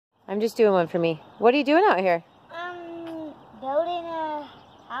I'm just doing one for me. What are you doing out here? Building a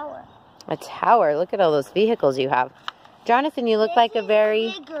tower. A tower? Look at all those vehicles you have. Jonathan, you look like a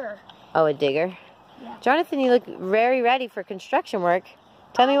very... digger. Oh, a digger? Yeah. Jonathan, you look very ready for construction work.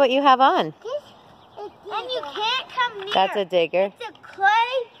 Tell me what you have on. And you can't come near. That's a digger. It's a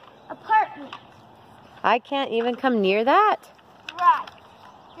clay apartment. I can't even come near that? Right.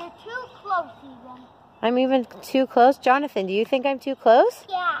 They're too close even. I'm even too close? Jonathan, do you think I'm too close?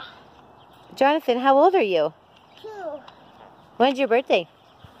 Yeah. Jonathan, how old are you? 2. When's your birthday?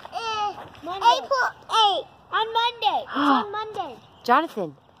 Monday. April 8th. On Monday. It's on Monday.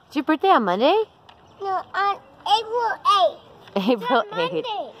 Jonathan, is your birthday on Monday? No, on April 8th. April It's on 8th.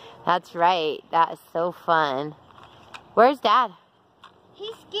 Monday. That's right. That is so fun. Where's Dad?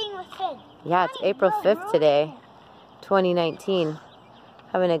 He's skiing with Finn. Yeah, it's April 5th today, 2019.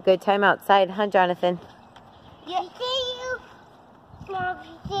 Having a good time outside, huh, Jonathan? Yeah. See you,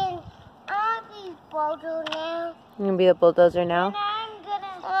 Jonathan. I'll be bulldozer now. You gonna be the bulldozer now? And I'm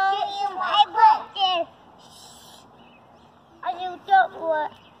gonna get you my birthday. And you don't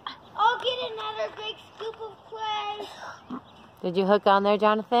what? I'll get another big scoop of clay. Did you hook on there,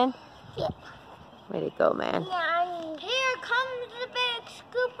 Jonathan? Yeah. Way to go, man. Yeah. Here comes the big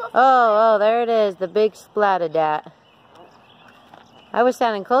scoop of Oh, there it is, the big splattadat. I was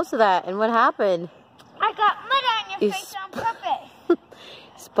standing close to that, and what happened? I got mud on your You face on purpose.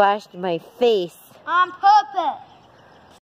 Splashed my face. On purpose.